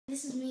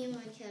This is me and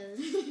my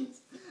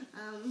cousins.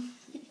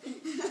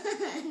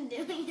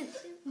 Doing a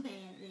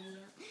Superman video.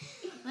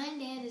 My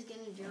dad is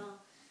going to draw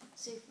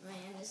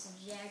Superman. This is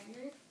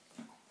Jagger,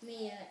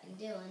 Mia, and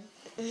Dylan.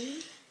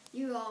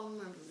 You all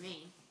remember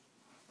me.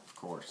 Of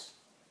course.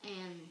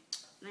 And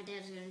my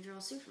dad's going to draw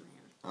Superman.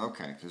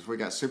 Okay, because we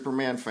got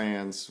Superman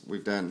fans.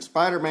 We've done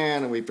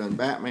Spider-Man and we've done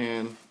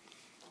Batman.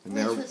 And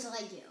Which was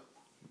Lego.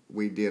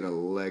 We did a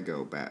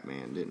Lego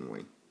Batman, didn't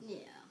we? Yeah.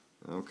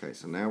 Okay,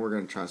 so now we're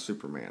going to try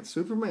Superman.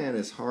 Superman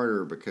is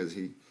harder because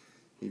he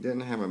doesn't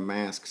have a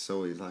mask,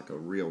 so he's like a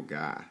real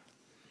guy.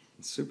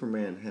 And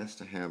Superman has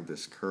to have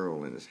this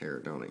curl in his hair,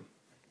 don't he?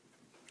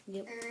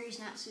 Yep. Or he's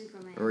not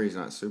Superman. Or he's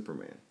not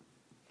Superman.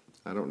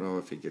 I don't know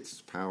if he gets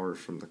his powers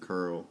from the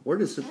curl. Where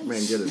does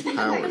Superman get his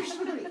powers?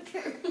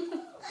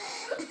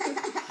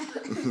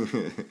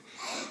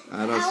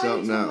 I just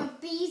don't know. From a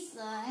piece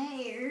of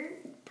hair.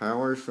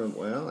 Powers from,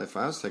 well, if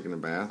I was taking a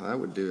bath, I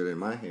would do it in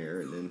my hair,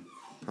 and then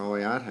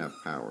probably I'd have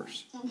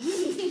powers. What do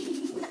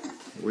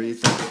you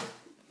think?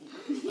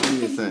 What do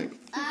you think?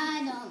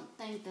 I don't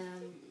think that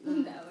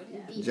would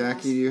be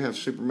Jackie, do you have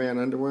Superman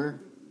underwear?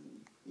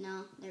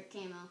 No, they're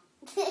camo.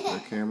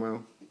 They're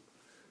camo?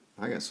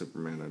 I got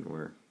Superman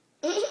underwear.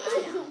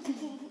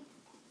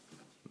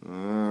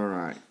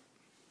 Alright.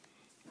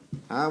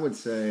 I would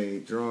say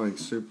drawing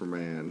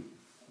Superman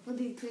would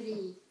be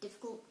pretty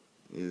difficult.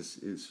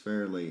 Is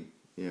fairly,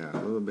 yeah,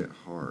 a little bit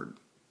hard.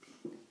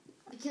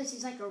 Because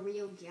he's like a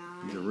real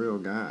guy. He's a real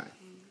guy.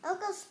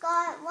 Uncle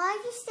Scott, why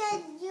you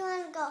said you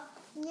want to go?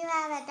 You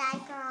have a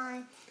diaper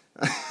on.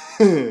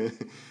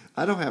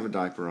 I don't have a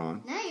diaper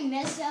on. Now you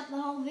messed up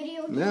the whole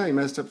video. Now you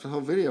messed up the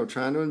whole video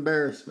trying to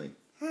embarrass me.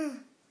 Do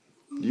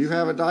you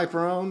have a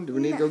diaper on? Do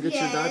we need to go get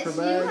your diaper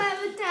bag? You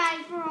have a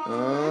diaper on.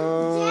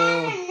 Oh.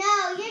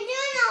 No, you're doing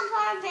it on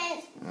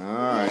purpose. All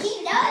right.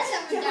 He does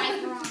have a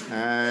diaper on.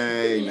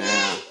 Hey,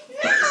 now.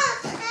 No,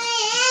 I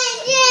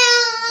hate you.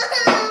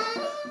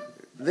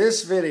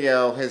 This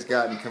video has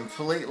gotten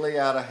completely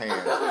out of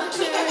hand.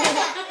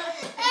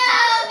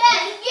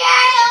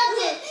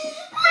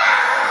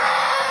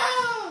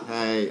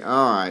 Hey,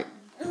 all right.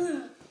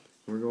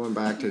 We're going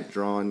back to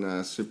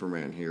drawing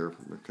Superman here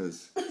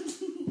because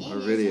our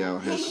video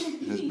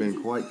has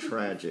been quite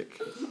tragic.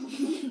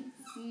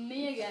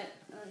 Mia got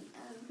out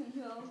of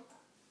control.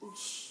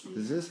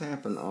 Does this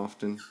happen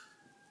often?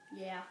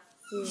 Yeah.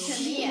 To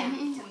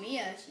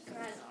Mia, she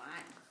cries a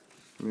lot.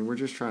 I mean, we're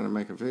just trying to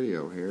make a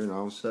video here, and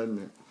all of a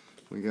sudden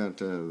we got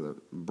the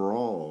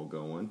brawl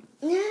going.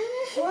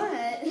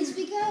 What? It's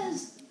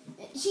because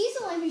she's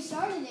the one who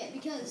started it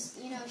because,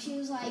 she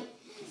was like,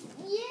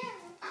 yeah,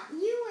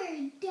 you wear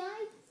a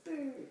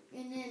diaper.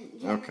 And then...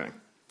 Okay.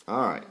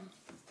 All right.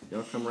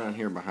 Y'all come around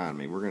here behind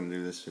me. We're going to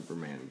do this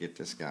Superman and get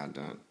this guy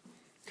done.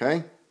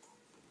 Okay?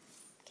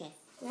 Okay.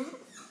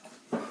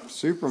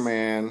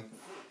 Superman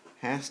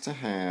has to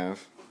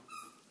have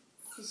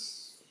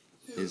his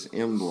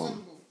emblem.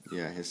 Symbol.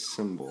 Yeah, his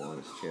symbol on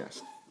his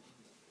chest.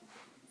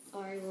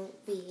 Or it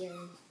won't be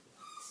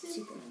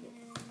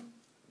Superman.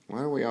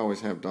 Why do we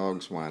always have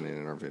dogs whining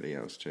in our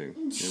videos, too?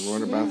 You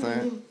wonder about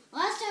that?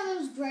 Last time it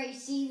was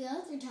Gracie, the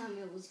other time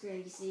it was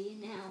Gracie,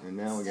 And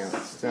now we got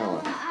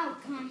Stella.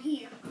 Out, come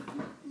here.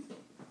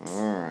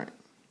 All right.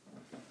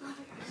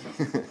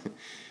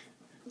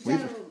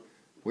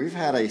 We've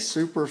had a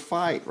super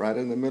fight right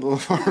in the middle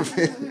of our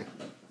video.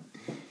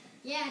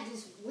 Yeah,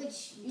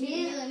 which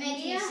didn't really make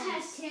any sense. Mia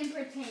has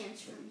temper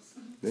tantrums.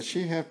 Does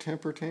she have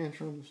temper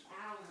tantrums?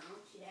 I don't know.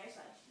 She acts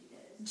like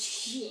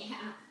she does.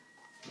 Yeah.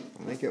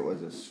 I think it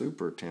was a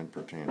super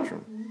temper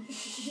tantrum.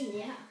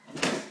 Yeah.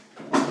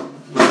 I'm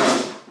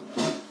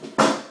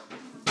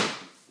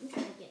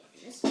trying to get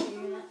this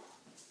figured out.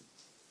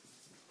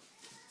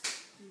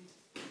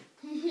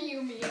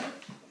 Here, Mia.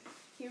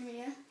 Here,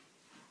 Mia.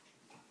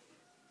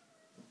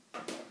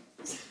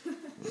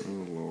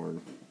 Oh,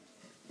 Lord.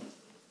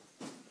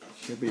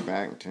 She'll be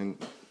back in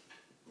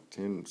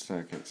 10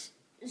 seconds.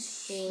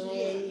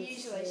 Usually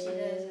she does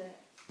it.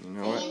 You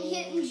know what? And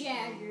hitting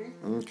Jagger.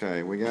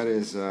 Okay, we got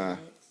his, Again.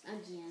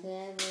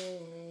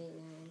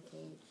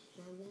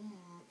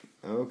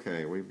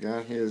 okay, we've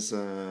got his,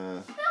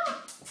 arm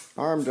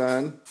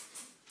done.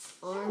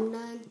 Arm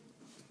done.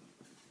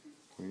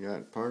 We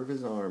got part of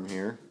his arm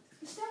here.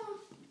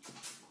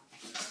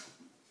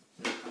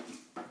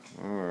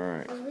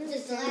 Alright.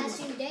 Just the last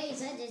few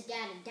days, I just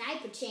got a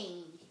diaper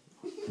change.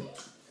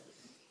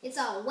 It's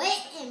all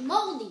wet and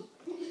moldy.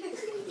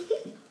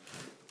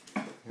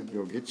 Have to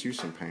go get you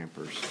some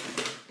Pampers.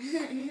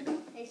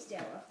 Hey,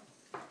 Stella.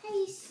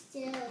 Hey,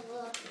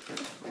 Stella.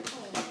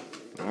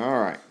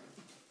 Alright.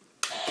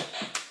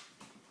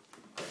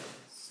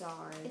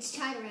 Sorry. It's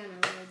tied around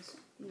her legs.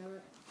 You know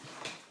it.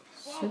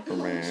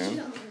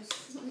 Superman.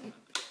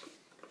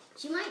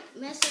 She might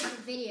mess up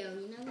the video.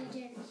 You know that,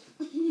 Jerry?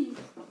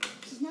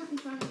 She's not in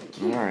front of the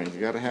camera. Alright, he's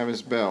got to have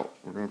his belt.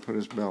 We're going to put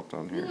his belt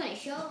on You here. want to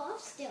show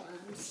off Stella.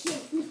 I'm just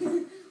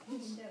kidding. Show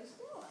Stella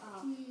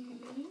off.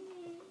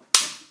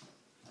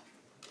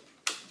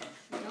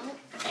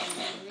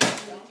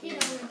 Don't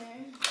get over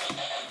there.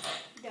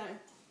 Done.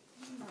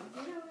 Don't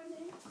get over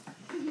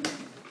there.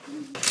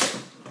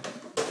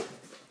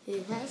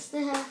 Has to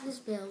have his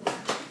belt.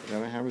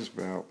 Gotta have his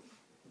belt.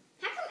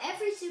 How come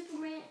every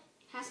Superman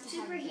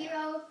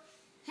superhero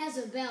has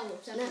a belt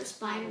except for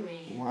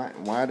Spider-Man?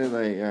 Why do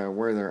they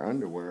wear their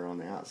underwear on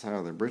the outside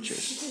of their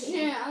breeches?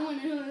 Yeah, I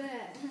want to know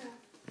that.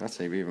 That's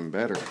an even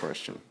better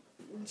question.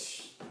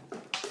 That's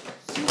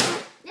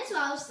what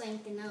I was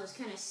thinking. That was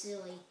kind of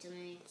silly to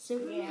me.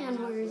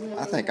 Superman wears it.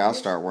 I think I'll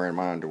start wearing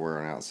my underwear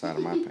on the outside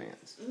of my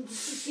pants.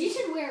 You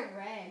should wear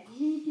red.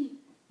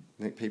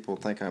 Think people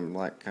think I'm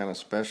like kind of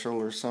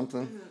special or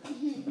something? Not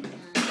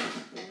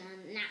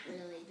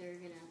really. They're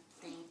gonna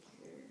think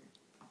you're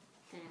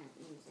kind of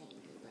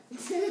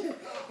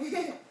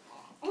insane.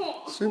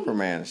 But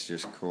Superman is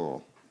just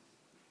cool.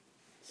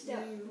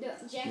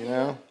 Jack, You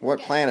know, what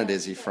planet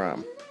is he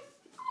from?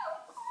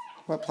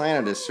 What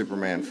planet is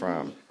Superman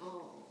from?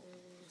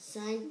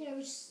 Sun?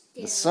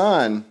 The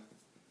sun.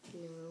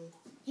 No.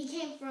 He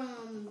came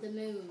from the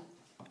moon.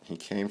 He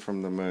came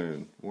from the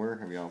moon. Where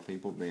have y'all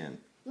people been?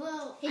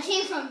 Well, he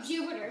came from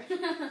Jupiter.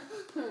 I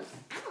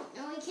don't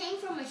know. He came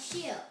from a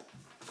ship.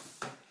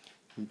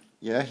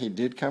 Yeah, he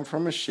did come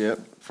from a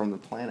ship from the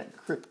planet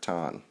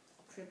Krypton.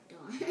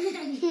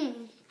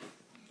 Krypton.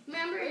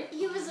 Remember,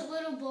 he was a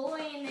little boy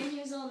and then he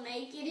was all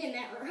naked in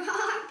that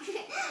rock.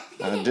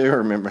 I do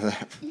remember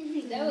that.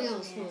 That was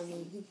Nasty.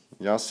 funny.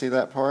 Y'all see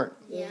that part?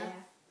 Yeah.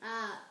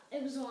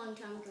 It was a long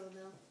time ago,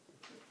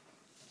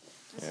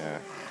 though. Yeah.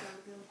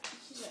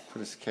 Put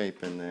his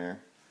cape in there.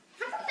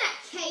 How come that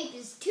cape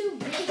is too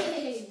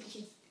big?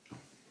 He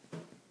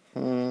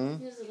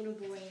was a little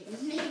boy and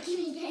was naked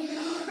and came in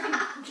the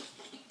rock.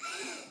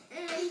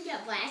 And he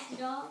got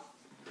blasted off.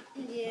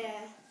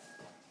 Yeah.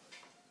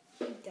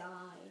 He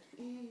died.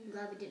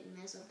 Glad we didn't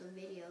mess up the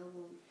video.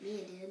 Well, Mia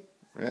did.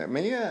 Yeah,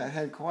 Mia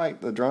had quite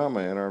the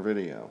drama in our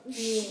video.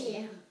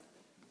 Yeah.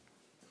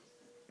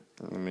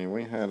 I mean,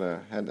 we had to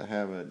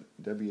have a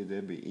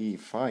WWE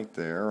fight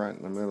there right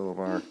in the middle of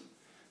our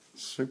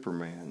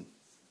Superman.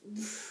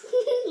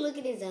 Look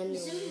at his underwear.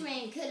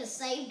 Superman could have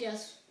saved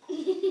us,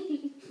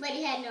 but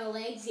he had no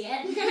legs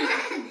yet.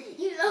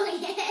 He was only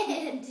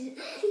head.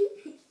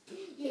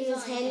 He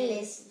was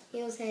headless.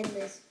 He was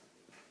headless.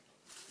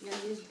 No,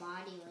 he was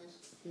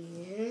bodiless.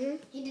 Yeah.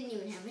 He didn't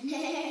even have a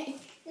neck.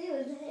 He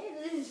was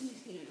headless.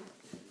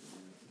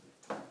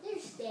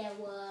 There's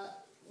Stella.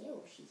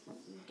 Ew, she's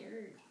eating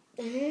dirt.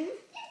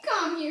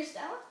 Come here,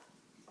 Stella.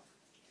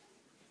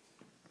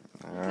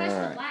 All Press the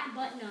right. black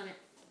button on it.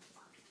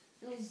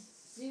 It'll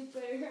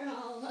super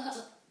all up.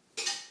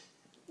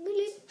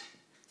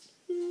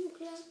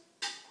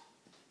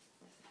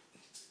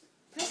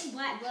 Press the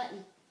black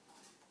button.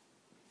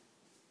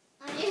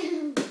 I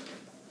am.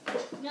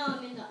 No,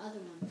 I'm in the other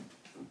one.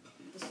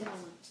 This one.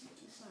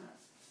 It's not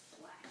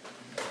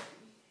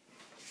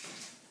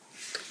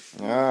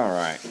black. All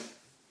right.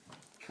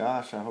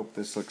 Gosh, I hope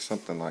this looks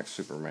something like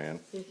Superman.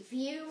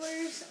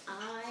 Viewers,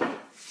 I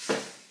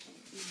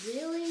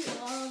really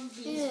love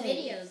these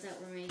videos that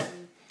we're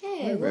making.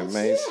 Hey, We've what's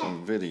made that?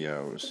 some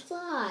videos.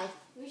 Fly.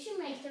 We should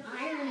make the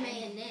Iron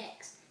Man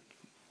next.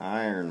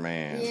 Iron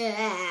Man.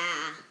 Yeah.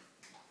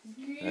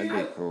 That'd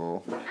be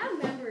cool. I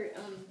remember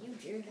you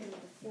drew him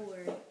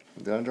before.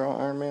 Did I draw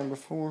Iron Man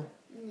before?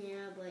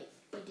 Yeah, but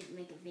we didn't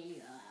make a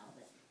video out of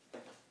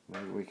it.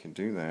 Maybe we can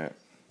do that.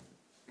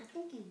 I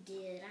think you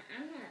did.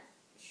 I'm not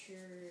sure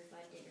if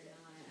I did or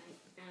not.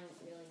 I don't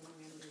really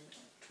remember.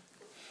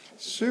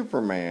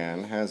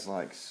 Superman has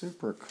like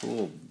super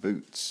cool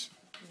boots.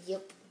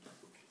 Yep.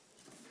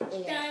 Dun,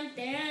 dun,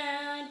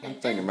 dun, I'm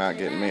thinking about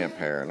getting me a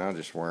pair, and I'll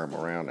just wear them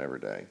around every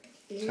day.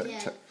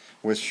 Yeah.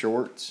 With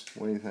shorts.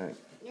 What do you think?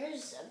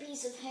 There's a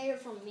piece of hair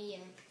from Mia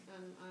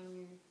on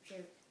your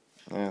shirt.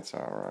 That's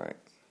all right.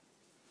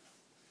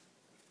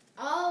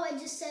 Oh, I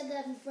just said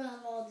that in front of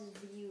all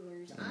the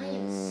viewers. I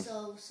am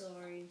so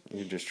sorry.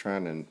 You're just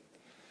trying to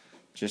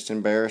just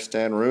embarrass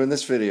Dad and ruin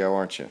this video,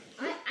 aren't you?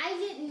 I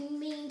didn't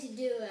mean to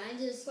do it. I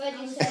just. What did I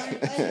you was say? trying to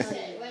What did you tell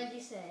say? you. What did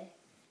you say?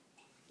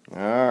 All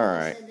I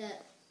right. said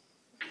that.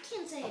 I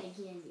can't say it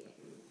again yet.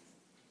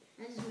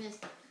 I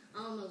just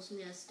almost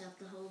messed up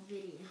the whole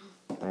video.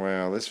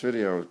 Well, this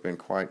video has been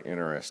quite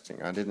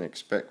interesting. I didn't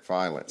expect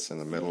violence in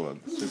the middle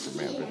of the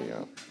Superman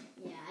video.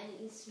 Yeah, I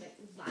didn't expect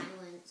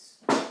violence.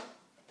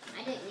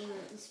 I didn't even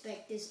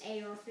expect this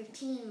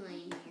AR-15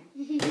 laying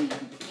here.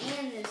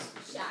 And this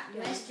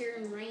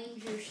Western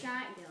Ranger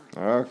shotgun.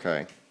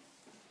 Okay.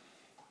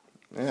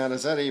 Yeah,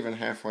 does that even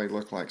halfway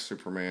look like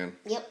Superman?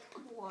 Yep.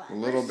 What? A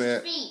little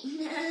Where's bit. his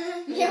feet?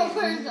 Yeah,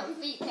 where's the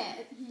feet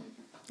at?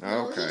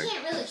 Well, Okay. he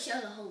can't really show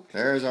the whole picture.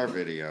 There's our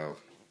video.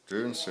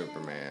 Drew and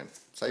Superman.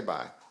 Say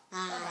bye.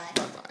 Bye.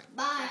 Bye-bye.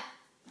 Bye.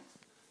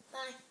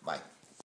 Bye. Bye.